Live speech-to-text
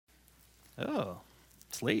Oh,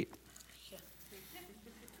 it's late.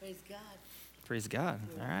 Praise God. Praise God.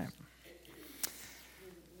 All right.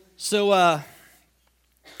 So,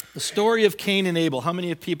 the story of Cain and Abel, how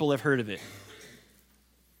many people have heard of it?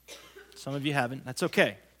 Some of you haven't. That's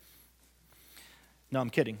okay. No, I'm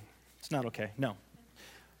kidding. It's not okay. No.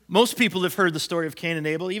 Most people have heard the story of Cain and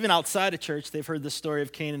Abel. Even outside of church, they've heard the story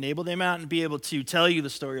of Cain and Abel. They might not be able to tell you the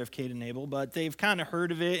story of Cain and Abel, but they've kind of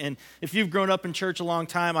heard of it. And if you've grown up in church a long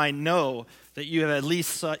time, I know that you have at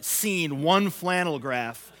least seen one flannel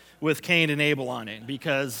graph with Cain and Abel on it,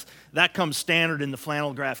 because that comes standard in the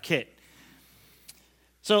flannel graph kit.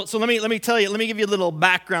 So let me tell you, let me give you a little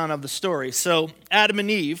background of the story. So Adam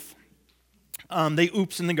and Eve, they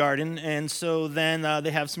oops in the garden, and so then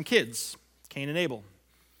they have some kids, Cain and Abel,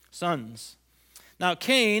 sons. Now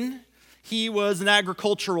Cain, he was an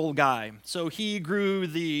agricultural guy, so he grew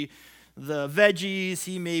the veggies.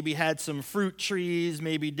 He maybe had some fruit trees,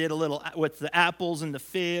 maybe did a little with the apples and the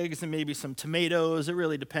figs, and maybe some tomatoes. It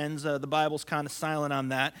really depends. The Bible's kind of silent on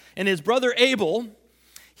that. And his brother Abel,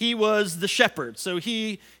 he was the shepherd, so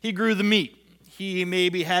he grew the meat. He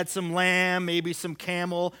maybe had some lamb, maybe some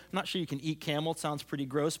camel. I'm not sure you can eat camel. It sounds pretty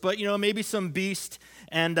gross. But, maybe some beast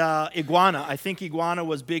and iguana. I think iguana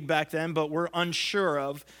was big back then, but we're unsure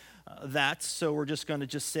of that. So we're just going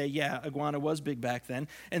to say, yeah, iguana was big back then.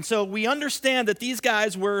 And so we understand that these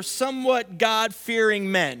guys were somewhat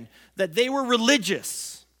God-fearing men, that they were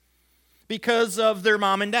religious because of their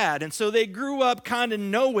mom and dad. And so they grew up kind of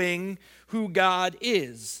knowing who God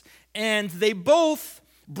is. And they both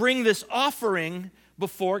bring this offering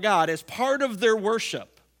before God as part of their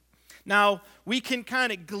worship. Now, we can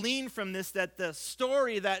kind of glean from this that the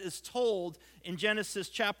story that is told in Genesis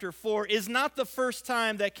chapter 4 is not the first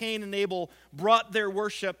time that Cain and Abel brought their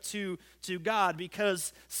worship to God,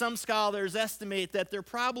 because some scholars estimate that they're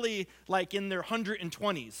probably like in their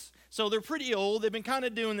 120s. So they're pretty old. They've been kind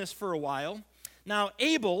of doing this for a while. Now,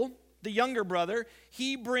 Abel, the younger brother,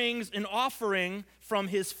 he brings an offering from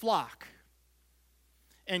his flock.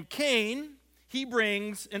 And Cain, he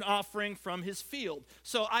brings an offering from his field.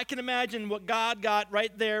 So I can imagine what God got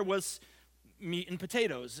right there was meat and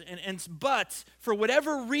potatoes. But for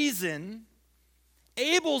whatever reason,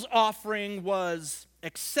 Abel's offering was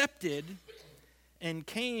accepted and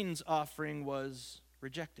Cain's offering was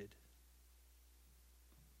rejected.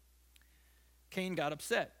 Cain got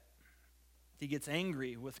upset. He gets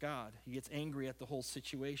angry with God. He gets angry at the whole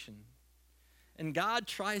situation. And God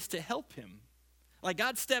tries to help him. Like,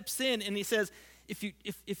 God steps in and he says, if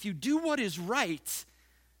you do what is right,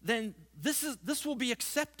 then this will be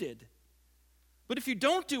accepted. But if you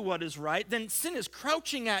don't do what is right, then sin is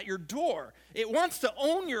crouching at your door. It wants to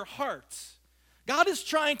own your heart. God is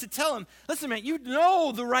trying to tell him, listen, man, you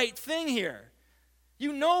know the right thing here.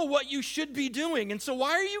 You know what you should be doing. And so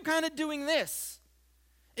why are you kind of doing this?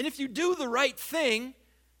 And if you do the right thing,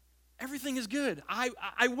 everything is good.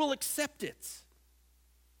 I will accept it.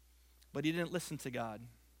 But he didn't listen to God.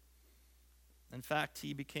 In fact,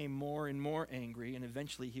 he became more and more angry, and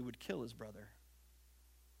eventually he would kill his brother.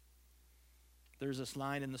 There's this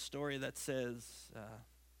line in the story that says,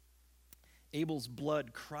 Abel's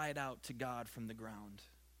blood cried out to God from the ground.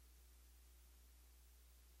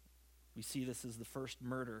 We see this as the first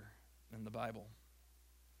murder in the Bible.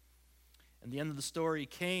 At the end of the story,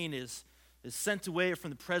 Cain is sent away from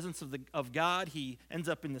the presence of God. He ends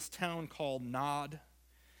up in this town called Nod.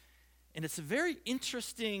 And it's a very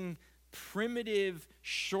interesting, primitive,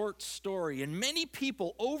 short story. And many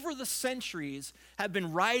people over the centuries have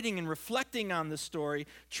been writing and reflecting on this story,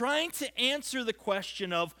 trying to answer the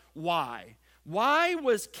question of why. Why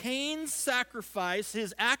was Cain's sacrifice,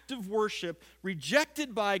 his act of worship,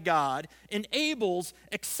 rejected by God and Abel's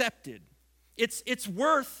accepted? It's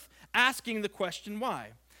worth asking the question why.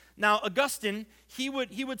 Now, Augustine, he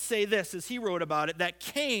would say this as he wrote about it, that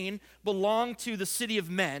Cain belonged to the city of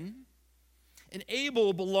men, and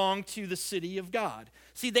Abel belonged to the city of God.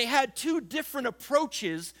 See, they had two different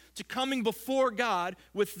approaches to coming before God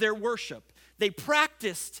with their worship. They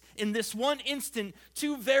practiced, in this one instant,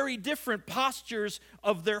 two very different postures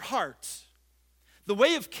of their hearts. The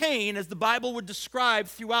way of Cain, as the Bible would describe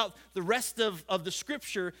throughout the rest of the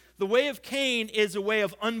Scripture, the way of Cain is a way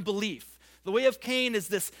of unbelief. The way of Cain is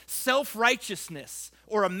this self-righteousness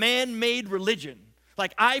or a man-made religion.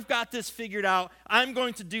 Like, I've got this figured out. I'm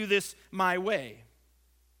going to do this my way.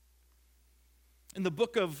 In the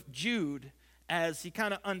book of Jude, as he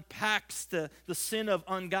kind of unpacks the sin of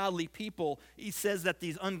ungodly people, he says that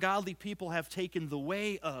these ungodly people have taken the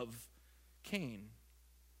way of Cain.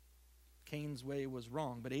 Cain's way was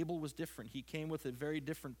wrong, but Abel was different. He came with a very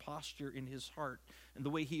different posture in his heart and the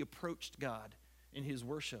way he approached God in his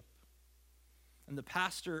worship. And the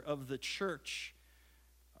pastor of the church,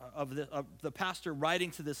 of the pastor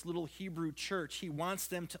writing to this little Hebrew church, he wants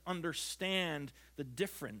them to understand the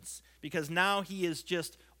difference, because now he is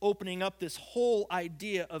just opening up this whole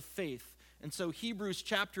idea of faith. And so Hebrews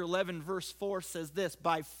chapter 11 verse 4 says this: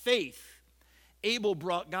 by faith Abel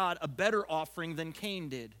brought God a better offering than Cain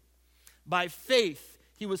did. By faith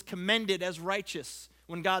he was commended as righteous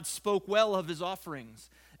when God spoke well of his offerings.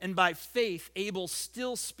 And by faith Abel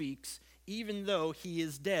still speaks even though he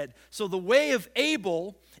is dead. So the way of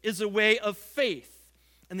Abel is a way of faith.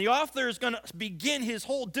 And the author is going to begin his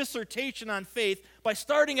whole dissertation on faith by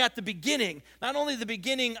starting at the beginning. Not only the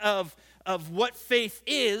beginning of what faith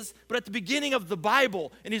is, but at the beginning of the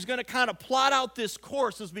Bible. And he's going to kind of plot out this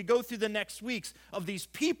course as we go through the next weeks of these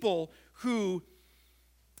people who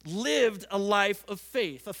lived a life of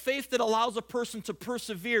faith, a faith that allows a person to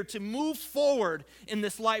persevere, to move forward in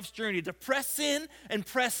this life's journey, to press in and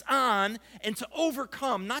press on, and to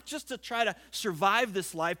overcome, not just to try to survive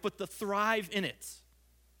this life, but to thrive in it.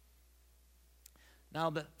 Now,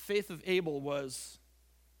 the faith of Abel was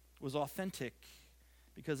authentic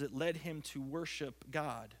because it led him to worship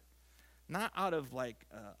God, not out of like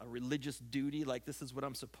a religious duty, like this is what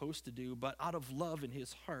I'm supposed to do, but out of love in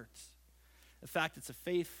his heart. In fact, it's a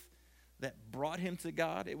faith that brought him to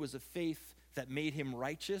God. It was a faith that made him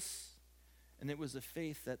righteous. And it was a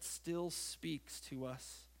faith that still speaks to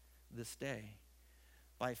us this day.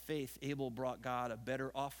 By faith, Abel brought God a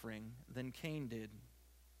better offering than Cain did.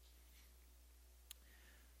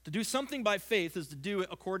 To do something by faith is to do it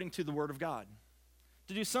according to the Word of God.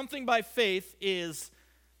 To do something by faith is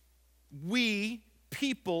we,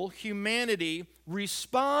 people, humanity,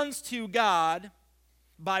 responds to God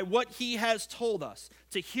by what he has told us,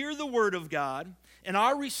 to hear the word of God, and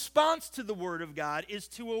our response to the word of God is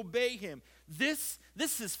to obey him. This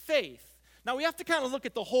is faith. Now, we have to kind of look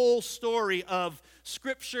at the whole story of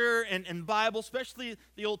Scripture and Bible, especially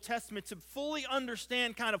the Old Testament, to fully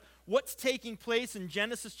understand kind of what's taking place in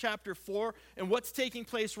Genesis chapter 4 and what's taking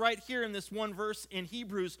place right here in this one verse in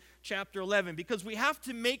Hebrews chapter 11, because we have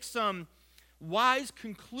to make some wise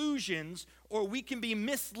conclusions, or we can be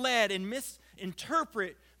misled and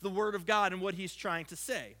misinterpret the Word of God and what he's trying to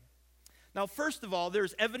say. Now, first of all,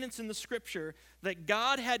 there's evidence in the Scripture that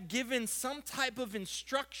God had given some type of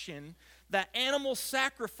instruction that animal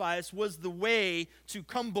sacrifice was the way to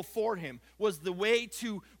come before him, was the way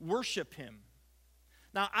to worship him.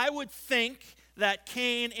 Now, I would think that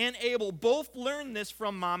Cain and Abel both learned this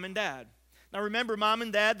from mom and dad. Now remember, mom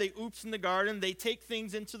and dad, they oops in the garden. They take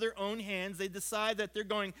things into their own hands. They decide that they're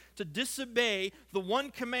going to disobey the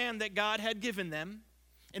one command that God had given them.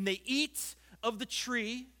 And they eat of the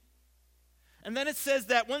tree. And then it says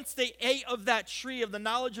that once they ate of that tree of the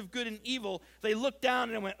knowledge of good and evil, they looked down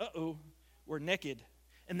and went, uh-oh, we're naked.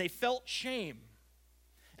 And they felt shame.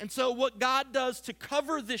 And so what God does to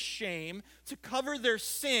cover this shame, to cover their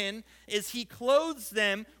sin, is he clothes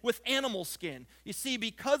them with animal skin. You see,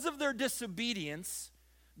 because of their disobedience,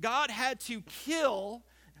 God had to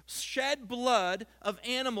shed blood of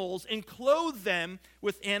animals and clothe them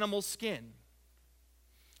with animal skin.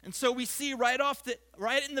 And so we see right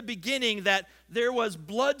in the beginning that there was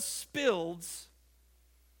blood spilled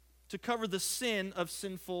to cover the sin of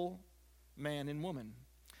sinful man and woman.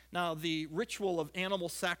 Now, the ritual of animal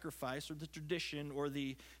sacrifice, or the tradition, or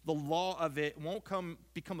the law of it won't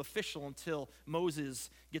become official until Moses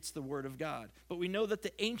gets the word of God. But we know that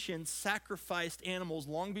the ancients sacrificed animals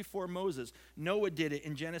long before Moses. Noah did it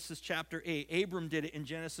in Genesis chapter 8. Abram did it in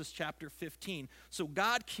Genesis chapter 15. So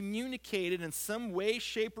God communicated in some way,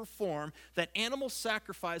 shape, or form that animal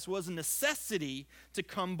sacrifice was a necessity to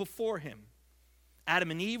come before him.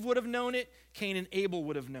 Adam and Eve would have known it. Cain and Abel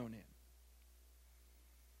would have known it.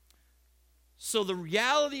 So the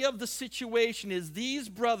reality of the situation is these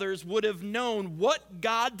brothers would have known what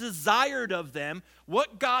God desired of them,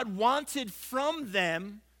 what God wanted from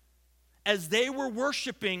them as they were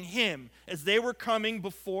worshiping him, as they were coming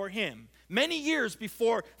before him, many years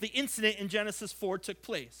before the incident in Genesis 4 took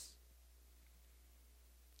place.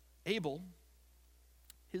 Abel,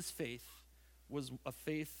 his faith was a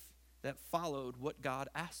faith that followed what God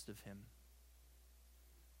asked of him.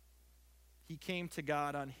 He came to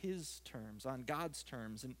God on his terms, on God's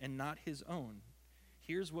terms, and not his own.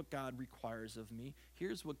 Here's what God requires of me.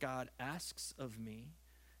 Here's what God asks of me.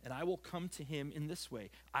 And I will come to him in this way.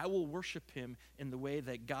 I will worship him in the way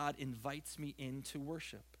that God invites me into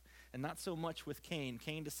worship. And not so much with Cain.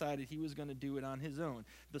 Cain decided he was going to do it on his own.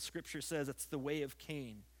 The scripture says it's the way of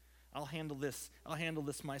Cain. I'll handle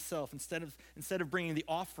this myself. Instead of bringing the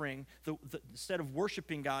offering, instead of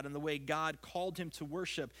worshiping God in the way God called him to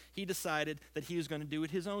worship, he decided that he was going to do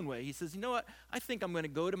it his own way. He says, you know what? I think I'm going to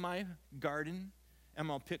go to my garden, and I'm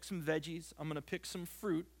going to pick some veggies, I'm going to pick some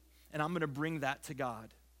fruit, and I'm going to bring that to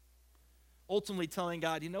God. Ultimately telling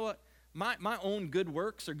God, you know what? My own good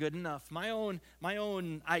works are good enough. My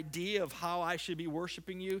own idea of how I should be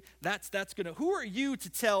worshiping you, that's gonna. Who are you to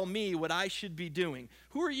tell me what I should be doing?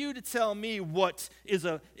 Who are you to tell me what is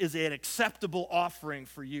an acceptable offering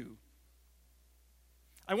for you?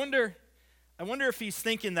 I wonder if he's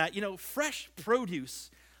thinking that, fresh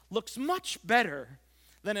produce looks much better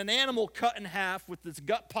than an animal cut in half with this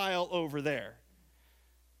gut pile over there.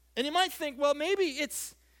 And you might think, well, maybe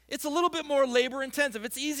it's a little bit more labor intensive.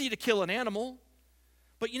 It's easy to kill an animal,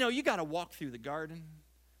 but you got to walk through the garden.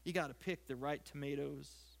 You got to pick the right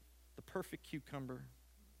tomatoes, the perfect cucumber.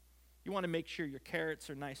 You want to make sure your carrots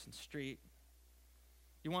are nice and straight.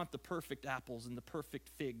 You want the perfect apples and the perfect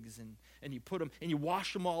figs, and you put them, and you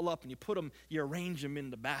wash them all up, and you arrange them in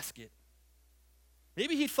the basket.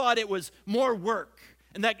 Maybe he thought it was more work,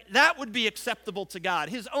 and that would be acceptable to God.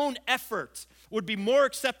 His own effort would be more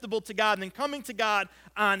acceptable to God than coming to God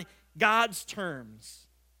on God's terms.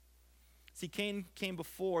 See, Cain came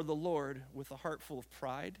before the Lord with a heart full of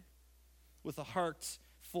pride, with a heart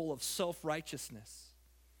full of self-righteousness.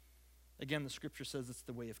 Again, the scripture says it's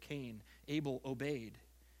the way of Cain. Abel obeyed.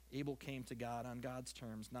 Abel came to God on God's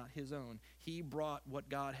terms, not his own. He brought what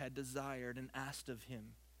God had desired and asked of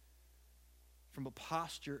him from a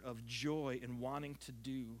posture of joy and wanting to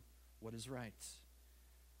do what is right.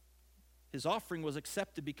 His offering was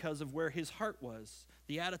accepted because of where his heart was,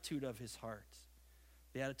 the attitude of his heart.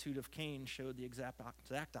 The attitude of Cain showed the exact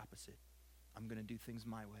opposite. I'm going to do things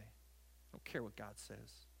my way. I don't care what God says.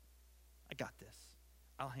 I got this.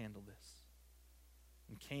 I'll handle this.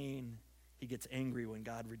 And Cain, he gets angry when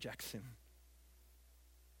God rejects him.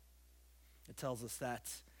 It tells us that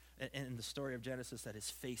in the story of Genesis that his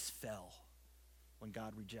face fell when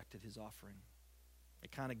God rejected his offering.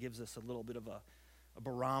 It kind of gives us a little bit of a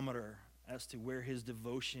barometer as to where his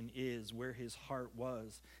devotion is, where his heart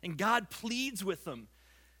was. And God pleads with him,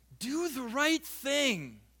 do the right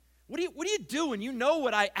thing. What are you doing? You know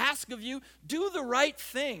what I ask of you. Do the right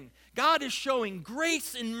thing. God is showing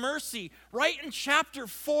grace and mercy right in chapter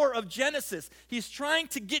 4 of Genesis. He's trying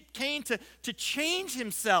to get Cain to change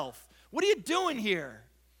himself. What are you doing here?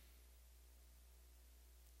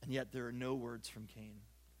 And yet there are no words from Cain.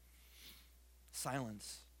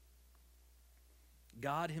 Silence.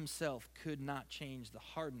 God himself could not change the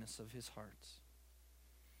hardness of his heart.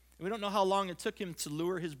 And we don't know how long it took him to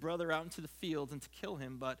lure his brother out into the field and to kill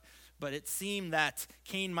him, but it seemed that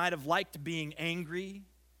Cain might have liked being angry.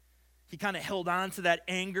 He kind of held on to that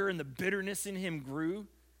anger, and the bitterness in him grew.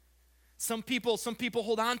 Some people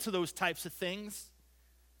hold on to those types of things.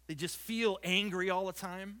 They just feel angry all the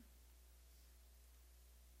time.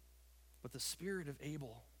 But the spirit of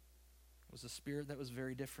Abel was a spirit that was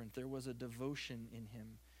very different. There was a devotion in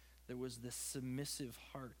him. There was this submissive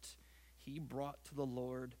heart. He brought to the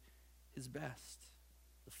Lord his best,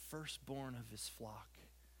 the firstborn of his flock,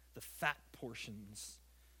 the fat portions.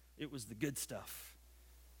 It was the good stuff.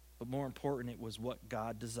 But more important, it was what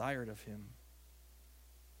God desired of him.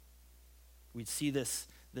 We'd see this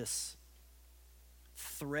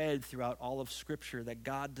thread throughout all of Scripture that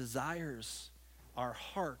God desires our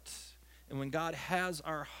heart. And when God has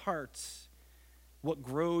our hearts, what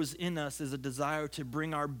grows in us is a desire to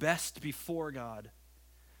bring our best before God.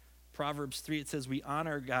 Proverbs 3, it says we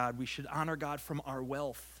should honor God from our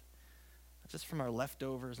wealth. Not just from our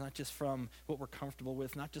leftovers, not just from what we're comfortable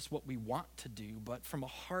with, not just what we want to do, but from a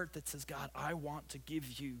heart that says, God, I want to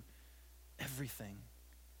give you everything,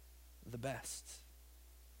 the best.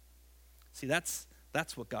 See, that's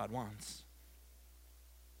what God wants.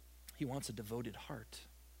 He wants a devoted heart.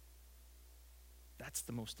 That's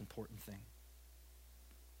the most important thing.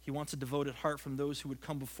 He wants a devoted heart from those who would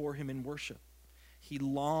come before him in worship. He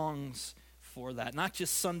longs for that. Not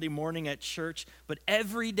just Sunday morning at church, but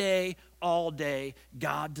every day, all day,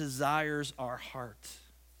 God desires our heart.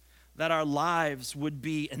 That our lives would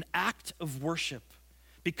be an act of worship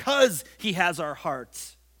because he has our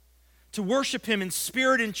hearts. To worship him in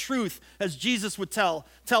spirit and truth, as Jesus would tell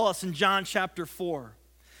us in John chapter 4.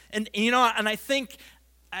 And I think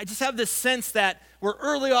I just have this sense that we're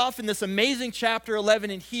early off in this amazing chapter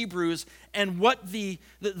 11 in Hebrews, and what the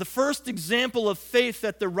first example of faith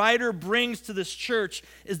that the writer brings to this church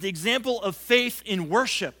is the example of faith in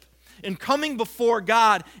worship. in coming before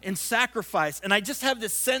God in sacrifice. And I just have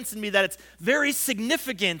this sense in me that it's very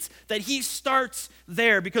significant that he starts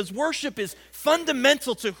there, because worship is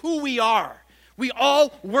fundamental to who we are. We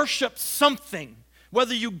all worship something.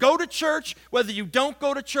 Whether you go to church, whether you don't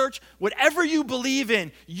go to church, whatever you believe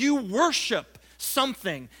in, you worship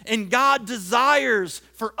something. And God desires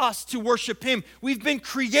for us to worship him. We've been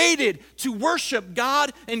created to worship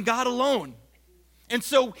God and God alone. And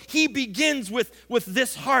so he begins with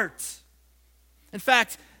this heart. In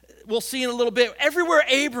fact, we'll see in a little bit, everywhere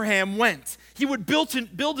Abraham went, he would build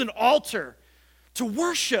an altar to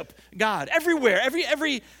worship God. Everywhere,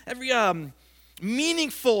 every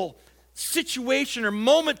meaningful situation or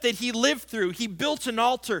moment that he lived through, he built an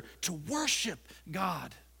altar to worship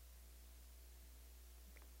God.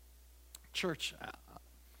 Church,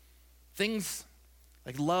 things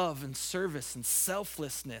like love and service and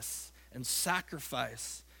selflessness and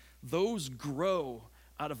sacrifice, those grow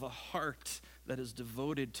out of a heart that is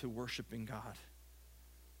devoted to worshiping God.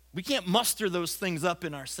 We can't muster those things up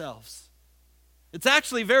in ourselves. It's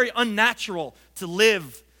actually very unnatural to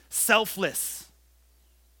live selfless.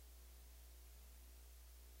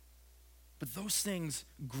 But those things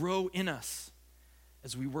grow in us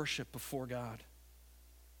as we worship before God.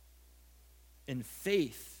 And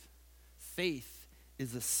faith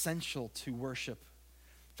is essential to worship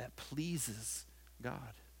that pleases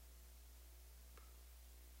God.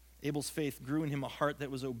 Abel's faith grew in him a heart that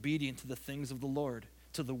was obedient to the things of the Lord,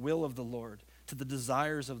 to the will of the Lord, to the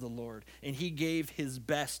desires of the Lord. And he gave his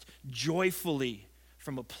best joyfully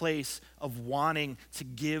from a place of wanting to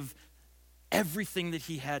give everything that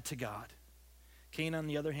he had to God. Cain, on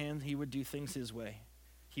the other hand, he would do things his way.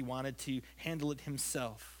 He wanted to handle it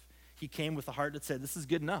himself. He came with a heart that said, this is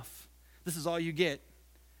good enough. This is all you get.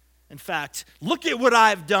 In fact, look at what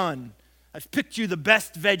I've done. I've picked you the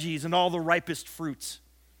best veggies and all the ripest fruits.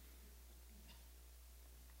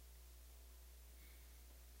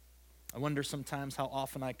 I wonder sometimes how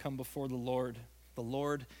often I come before the Lord,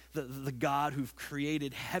 the God who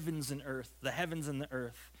created heavens and earth, the heavens and the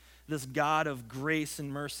earth, this God of grace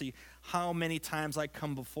and mercy, how many times I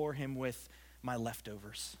come before him with my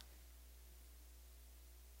leftovers.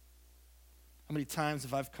 How many times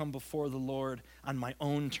have I come before the Lord on my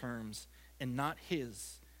own terms and not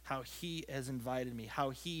his, how he has invited me,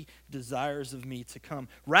 how he desires of me to come,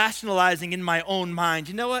 rationalizing in my own mind,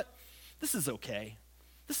 you know what? This is okay.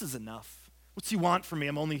 This is enough. What's he want from me?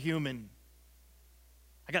 I'm only human.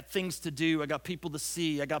 I got things to do. I got people to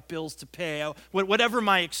see. I got bills to pay. Whatever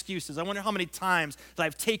my excuse is. I wonder how many times that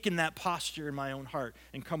I've taken that posture in my own heart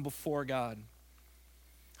and come before God.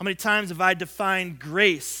 How many times have I defined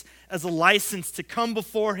grace as a license to come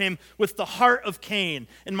before him with the heart of Cain,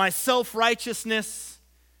 in my self-righteousness,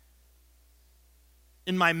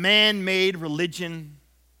 in my man-made religion,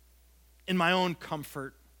 in my own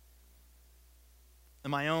comfort, in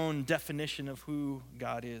my own definition of who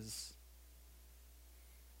God is.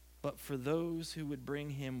 But for those who would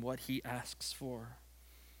bring him what he asks for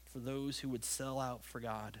those who would sell out for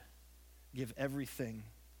God, give everything,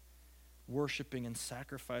 worshiping and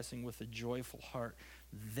sacrificing with a joyful heart,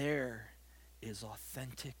 there is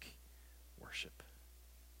authentic worship.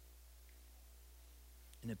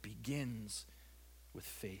 And it begins with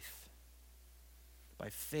faith. By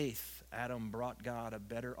faith, Adam brought God a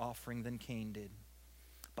better offering than Cain did.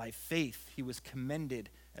 By faith, he was commended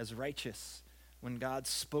as righteous when God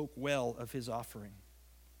spoke well of his offering.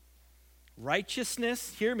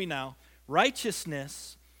 Righteousness, hear me now,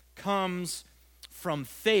 righteousness comes from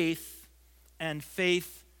faith and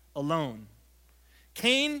faith alone.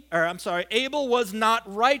 Abel was not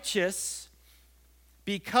righteous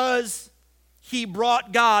because he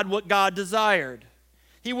brought God what God desired.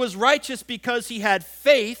 He was righteous because he had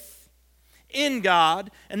faith in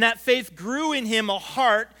God, and that faith grew in him a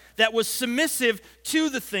heart that was submissive to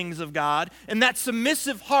the things of God, and that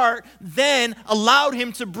submissive heart then allowed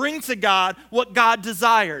him to bring to God what God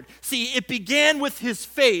desired. See, it began with his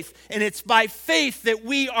faith, and it's by faith that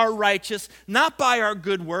we are righteous, not by our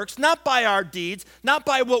good works, not by our deeds, not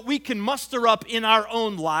by what we can muster up in our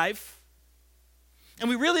own life. And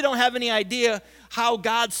we really don't have any idea how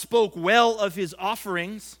God spoke well of his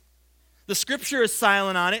offerings. The scripture is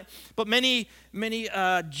silent on it, but many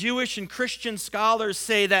Jewish and Christian scholars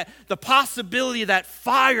say that the possibility that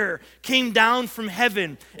fire came down from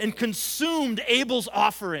heaven and consumed Abel's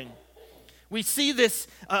offering. We see this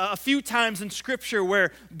a few times in scripture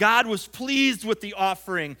where God was pleased with the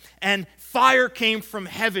offering and fire came from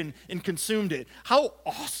heaven and consumed it. How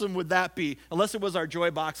awesome would that be? Unless it was our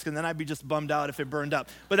joy box, and then I'd be just bummed out if it burned up.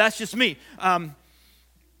 But that's just me.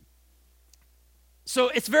 So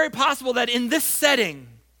it's very possible that in this setting,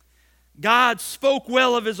 God spoke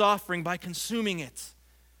well of his offering by consuming it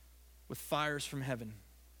with fires from heaven.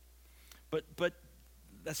 But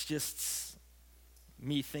that's just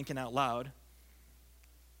me thinking out loud.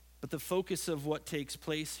 But the focus of what takes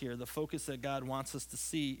place here, the focus that God wants us to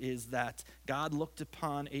see, is that God looked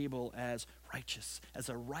upon Abel as righteous, as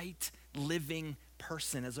a right living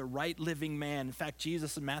person, as a right living man. In fact,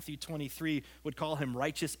 Jesus in Matthew 23 would call him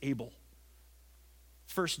righteous Abel.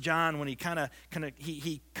 1 John, when he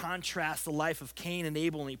he contrasts the life of Cain and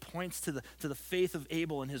Abel, and he points to the faith of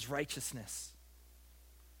Abel and his righteousness.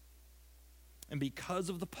 And because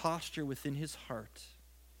of the posture within his heart,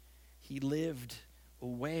 he lived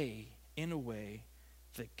in a way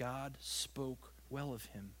that God spoke well of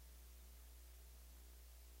him.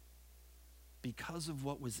 Because of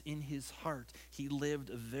what was in his heart, he lived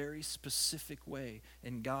a very specific way,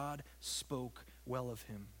 and God spoke well of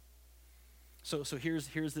him. So here's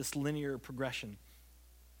this linear progression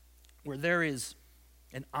where there is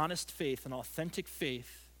an honest faith, an authentic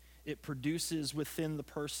faith. It produces within the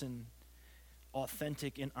person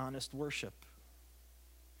authentic and honest worship.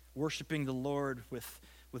 Worshiping the Lord with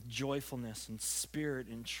joyfulness and spirit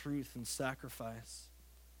and truth and sacrifice.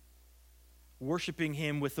 Worshiping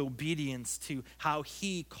him with obedience to how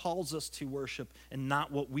he calls us to worship and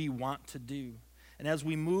not what we want to do. And as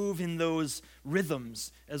we move in those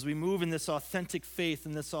rhythms, as we move in this authentic faith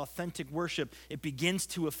and this authentic worship, it begins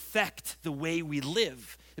to affect the way we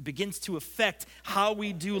live. It begins to affect how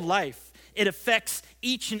we do life. It affects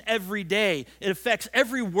each and every day. It affects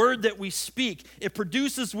every word that we speak. It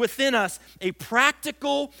produces within us a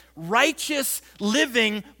practical, righteous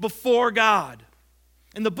living before God.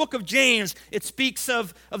 In the book of James, it speaks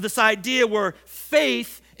of this idea where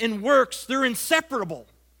faith and works, they're inseparable.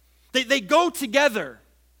 They go together.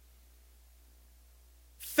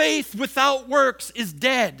 Faith without works is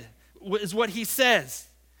dead, is what he says.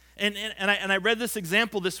 And I read this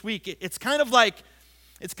example this week. It's kind of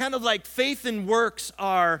like faith and works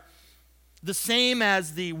are the same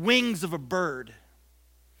as the wings of a bird.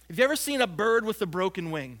 Have you ever seen a bird with a broken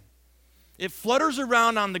wing? It flutters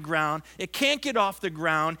around on the ground. It can't get off the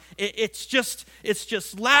ground. It's just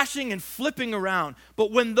lashing and flipping around.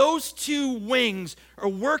 But when those two wings are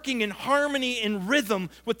working in harmony and rhythm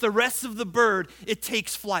with the rest of the bird, it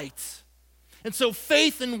takes flight. And so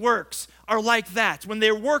faith and works are like that. When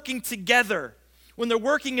they're working together, when they're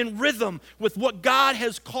working in rhythm with what God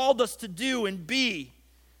has called us to do and be,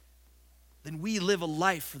 then we live a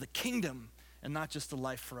life for the kingdom and not just a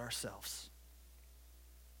life for ourselves.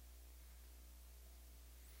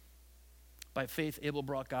 By faith, Abel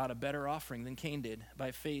brought God a better offering than Cain did.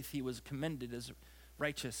 By faith, he was commended as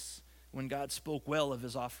righteous when God spoke well of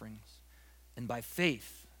his offerings. And by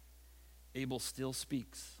faith, Abel still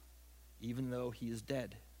speaks, even though he is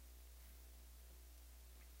dead.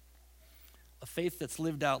 A faith that's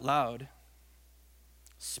lived out loud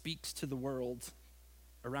speaks to the world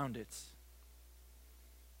around it.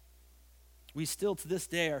 We still, to this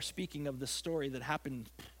day, are speaking of this story that happened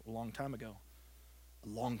a long time ago. A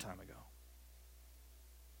long time ago.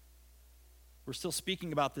 We're still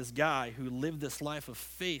speaking about this guy who lived this life of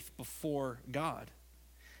faith before God.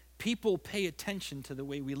 People pay attention to the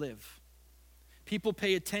way we live. People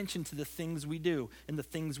pay attention to the things we do and the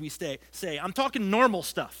things we say. I'm talking normal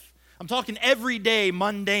stuff. I'm talking everyday,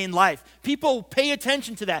 mundane life. People pay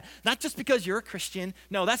attention to that. Not just because you're a Christian.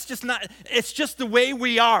 No, that's just not. It's just the way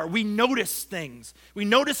we are. We notice things. We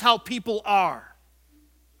notice how people are.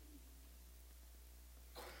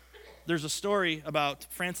 There's a story about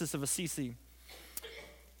Francis of Assisi.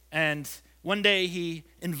 And one day he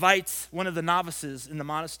invites one of the novices in the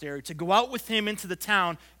monastery to go out with him into the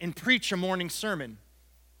town and preach a morning sermon.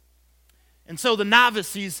 And so the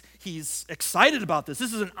novice, he's excited about this.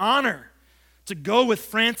 This is an honor to go with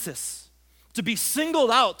Francis, to be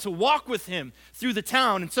singled out, to walk with him through the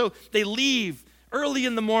town. And so they leave early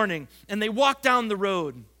in the morning and they walk down the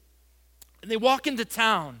road. And they walk into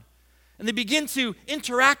town and they begin to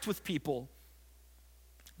interact with people.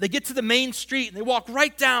 They get to the main street and they walk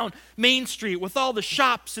right down Main Street with all the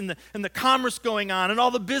shops and the commerce going on and all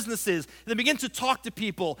the businesses. And they begin to talk to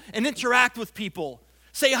people and interact with people.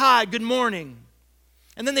 Say hi, good morning.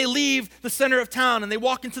 And then they leave the center of town and they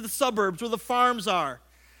walk into the suburbs where the farms are,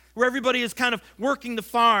 where everybody is kind of working the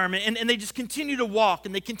farm. And they just continue to walk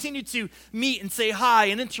and they continue to meet and say hi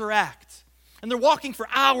and interact. And they're walking for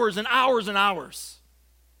hours and hours and hours.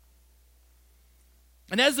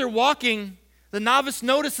 And as they're walking, the novice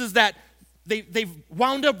notices that they've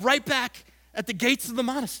wound up right back at the gates of the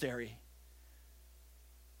monastery.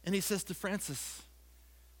 And he says to Francis,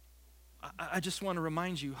 I just want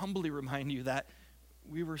to humbly remind you that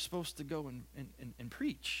we were supposed to go and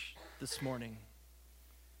preach. this morning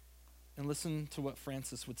and listen to what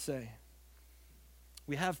Francis would say.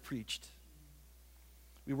 We have preached.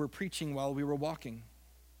 We were preaching while we were walking.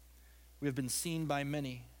 We have been seen by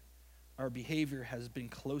many. Our behavior has been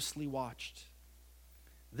closely watched.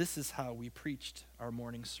 This is how we preached our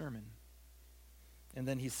morning sermon. And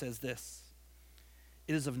then he says this: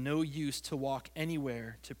 it is of no use to walk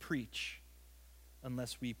anywhere to preach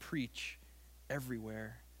unless we preach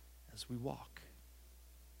everywhere as we walk.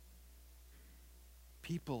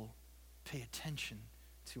 People pay attention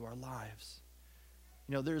to our lives.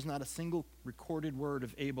 You know, there's not a single recorded word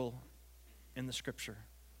of Abel in the scripture.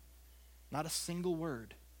 Not a single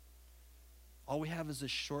word. All we have is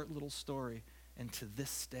this short little story, and to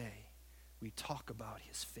this day, we talk about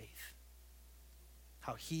his faith.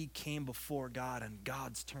 How he came before God on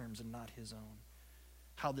God's terms and not his own.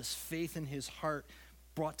 How this faith in his heart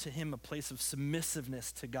brought to him a place of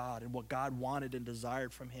submissiveness to God and what God wanted and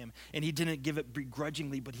desired from him. And he didn't give it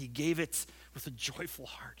begrudgingly, but he gave it with a joyful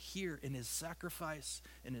heart. Here in his sacrifice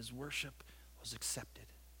and his worship was accepted.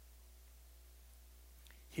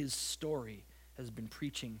 His story has been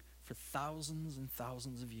preaching for thousands and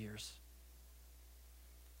thousands of years.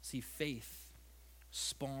 See, faith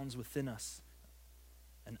spawns within us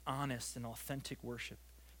an honest and authentic worship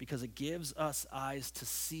because it gives us eyes to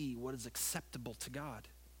see what is acceptable to God.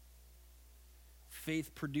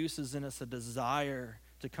 Faith produces in us a desire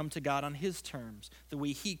to come to God on his terms, the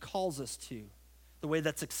way he calls us to, the way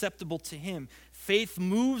that's acceptable to him. Faith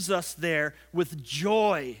moves us there with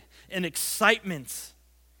joy and excitement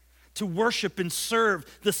to worship and serve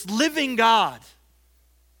this living God.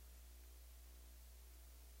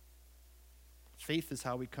 Faith is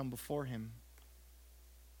how we come before him,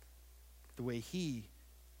 the way he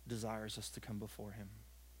desires us to come before him.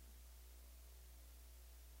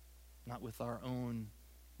 Not with our own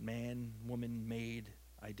man, woman, made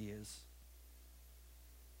ideas.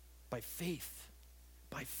 By faith,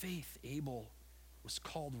 Abel was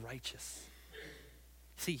called righteous.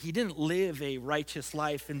 See, he didn't live a righteous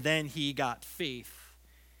life and then he got faith.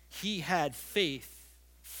 He had faith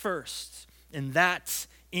first, and that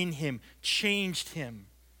in him changed him.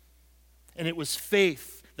 And it was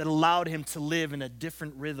faith that allowed him to live in a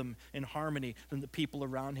different rhythm and harmony than the people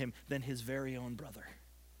around him, than his very own brother.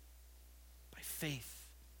 By faith,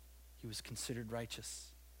 he was considered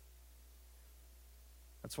righteous.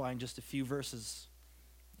 That's why in just a few verses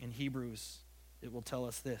in Hebrews, it will tell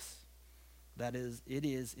us this. That is, it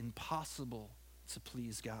is impossible to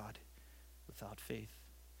please God without faith.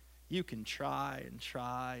 You can try and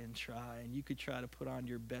try and try, and you could try to put on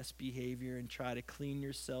your best behavior and try to clean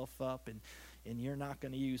yourself up, and you're not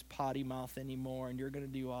going to use potty mouth anymore, and you're going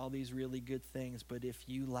to do all these really good things, but if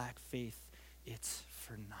you lack faith, it's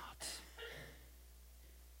for naught.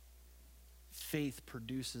 Faith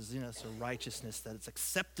produces in us a righteousness that is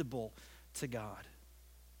acceptable to God.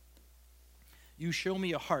 You show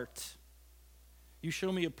me a heart. You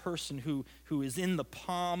show me a person who is in the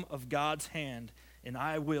palm of God's hand, and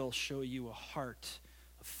I will show you a heart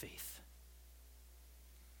of faith.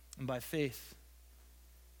 And by faith,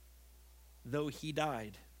 though he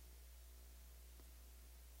died,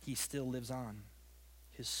 he still lives on.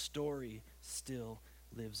 His story still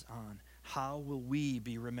lives on. How will we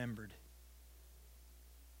be remembered?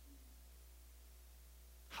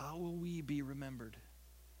 How will we be remembered?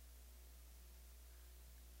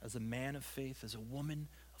 As a man of faith, as a woman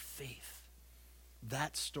of faith.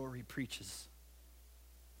 That story preaches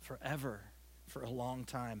forever, for a long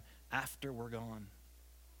time after we're gone.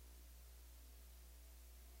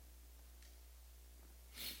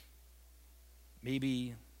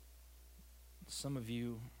 Maybe some of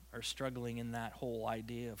you are struggling in that whole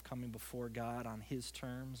idea of coming before God on his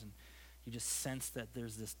terms, and you just sense that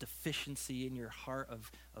there's this deficiency in your heart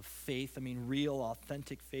of faith. I mean, real,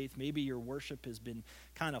 authentic faith. Maybe your worship has been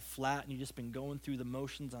kind of flat and you've just been going through the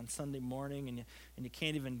motions on Sunday morning, and you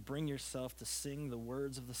can't even bring yourself to sing the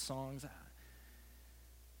words of the songs.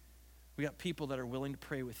 We got people that are willing to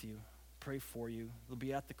pray with you, pray for you. They'll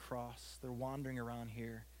be at the cross. They're wandering around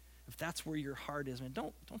here. If that's where your heart is, man,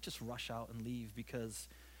 don't just rush out and leave because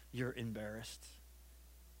you're embarrassed.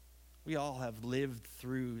 We all have lived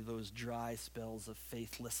through those dry spells of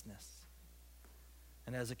faithlessness.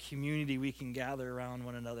 And as a community, we can gather around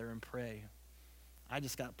one another and pray. I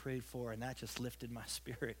just got prayed for, and that just lifted my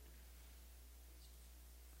spirit.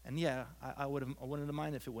 And yeah, I wouldn't have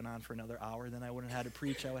minded if it went on for another hour. Then I wouldn't have had to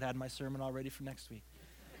preach. I would have had my sermon all ready for next week.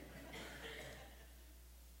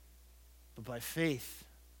 But by faith,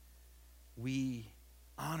 we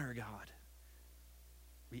honor God.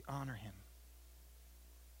 We honor him.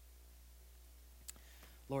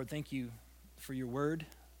 Lord, thank you for your word.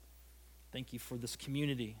 Thank you for this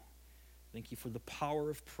community. Thank you for the power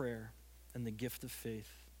of prayer and the gift of faith.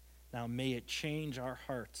 Now may it change our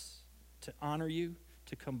hearts to honor you,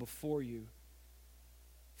 to come before you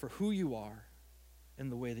for who you are in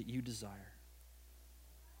the way that you desire.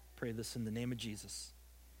 Pray this in the name of Jesus.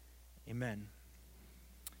 Amen.